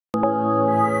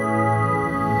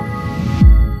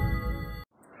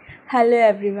Hello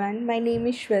everyone, my name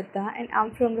is Shweta and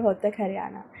I'm from Rohtak,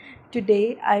 Haryana.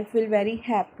 Today I feel very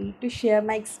happy to share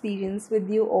my experience with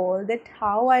you all that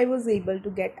how I was able to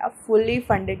get a fully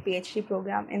funded PhD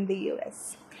program in the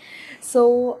US.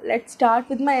 So let's start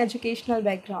with my educational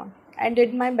background. I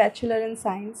did my Bachelor in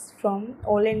Science from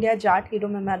All India Jat Hero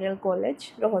Memorial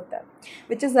College, Rohtak,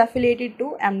 which is affiliated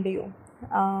to MDU.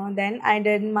 Then I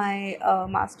did my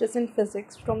Masters in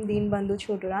Physics from Deen Bandhu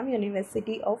Choturam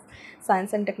University of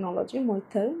Science and Technology,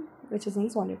 Murthal, which is in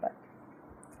Sonipat.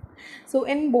 So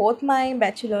in both my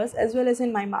bachelor's as well as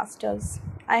in my master's,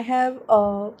 I have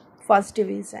a first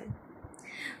division,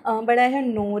 but I had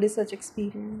no research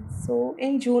experience. So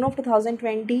in June of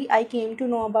 2020, I came to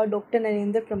know about Dr.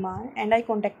 Narendra Pramar and I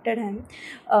contacted him.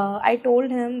 I told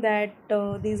him that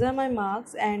these are my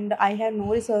marks and I have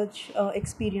no research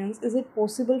experience. Is it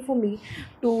possible for me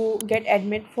to get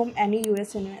admit from any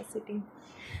US university?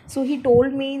 So he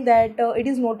told me that it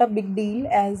is not a big deal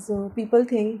as people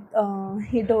think.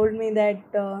 He told me that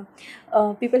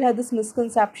people have this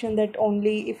misconception that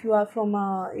only if you are from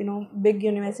a big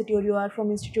university or you are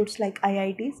from institutes like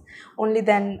IITs, only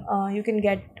then you can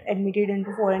get admitted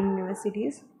into foreign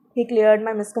universities. He cleared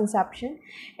my misconception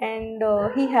and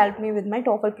he helped me with my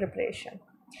TOEFL preparation.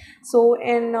 So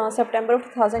in September of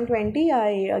 2020,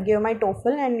 I gave my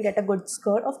TOEFL and get a good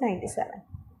score of 97.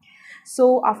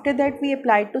 So after that, we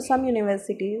applied to some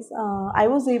universities. I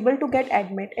was able to get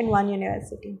admit in one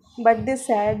university, but they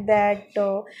said that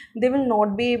they will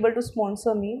not be able to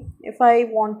sponsor me. If I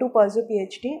want to pursue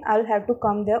PhD, I'll have to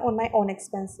come there on my own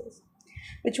expenses,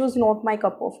 which was not my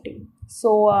cup of tea.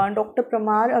 So Dr.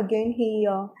 Pramar again, he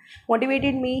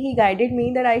motivated me. He guided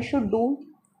me that I should do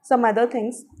some other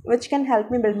things which can help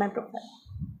me build my profile.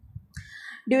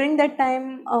 During that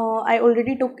time, I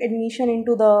already took admission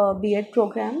into the B.Ed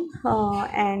program,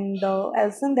 and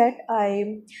else than that,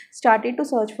 I started to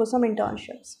search for some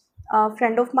internships. A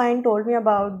friend of mine told me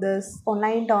about this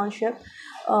online internship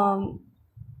um,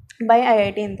 by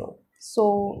IIT Indore.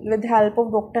 So, with the help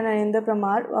of Dr. Narendra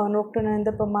Pramar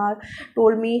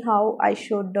told me how I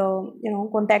should,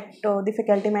 contact the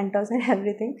faculty mentors and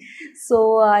everything.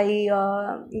 So, I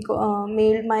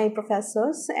mailed my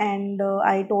professors and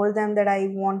I told them that I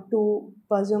want to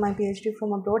pursue my PhD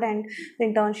from abroad and the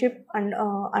internship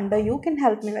under you can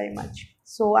help me very much.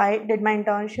 So, I did my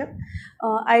internship.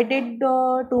 I did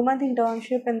 2 month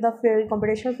internship in the field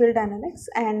computational field dynamics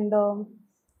and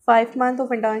 5 months of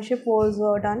internship was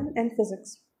done in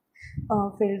physics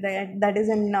field, that is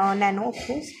in nano of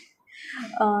course.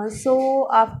 So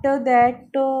after that,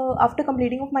 after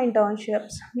completing of my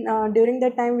internships, during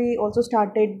that time we also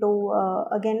started to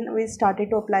again we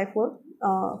started to apply for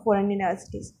foreign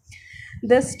universities.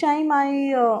 This time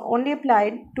I only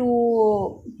applied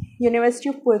to University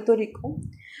of Puerto Rico.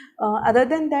 Other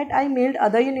than that, I mailed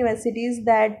other universities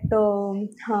that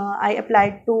I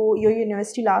applied to your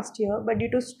university last year, but due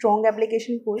to strong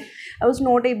application pool, I was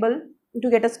not able to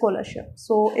get a scholarship.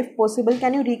 So, if possible,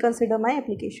 can you reconsider my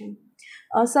application?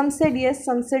 Some said yes,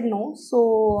 some said no.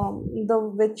 So,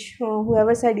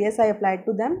 whoever said yes, I applied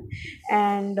to them,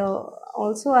 and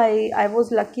also I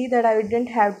was lucky that I didn't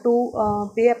have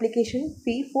to pay application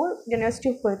fee for University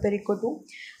of Puerto Rico too.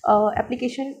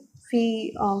 Application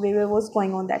fee waiver was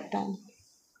going on that time.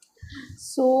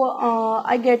 So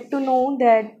I get to know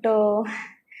that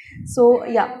so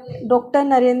yeah, Dr.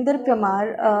 Narendra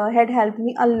Pramar had helped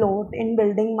me a lot in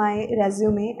building my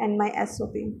resume and my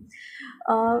SOP.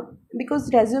 Because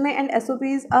resume and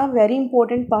SOPs are very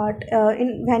important part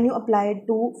in when you apply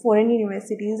to foreign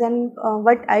universities, and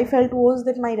what I felt was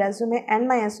that my resume and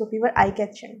my SOP were eye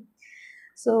catching.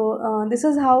 So this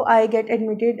is how I get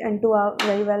admitted into a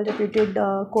very well reputed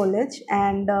college,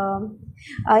 and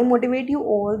I motivate you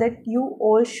all that you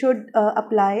all should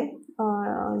apply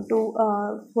to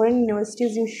foreign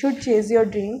universities. You should chase your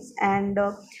dreams and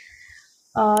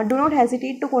do not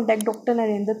hesitate to contact Dr.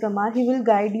 Narendra Pramar. He will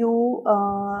guide you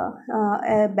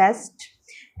best,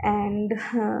 and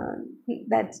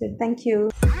that's it. Thank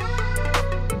you.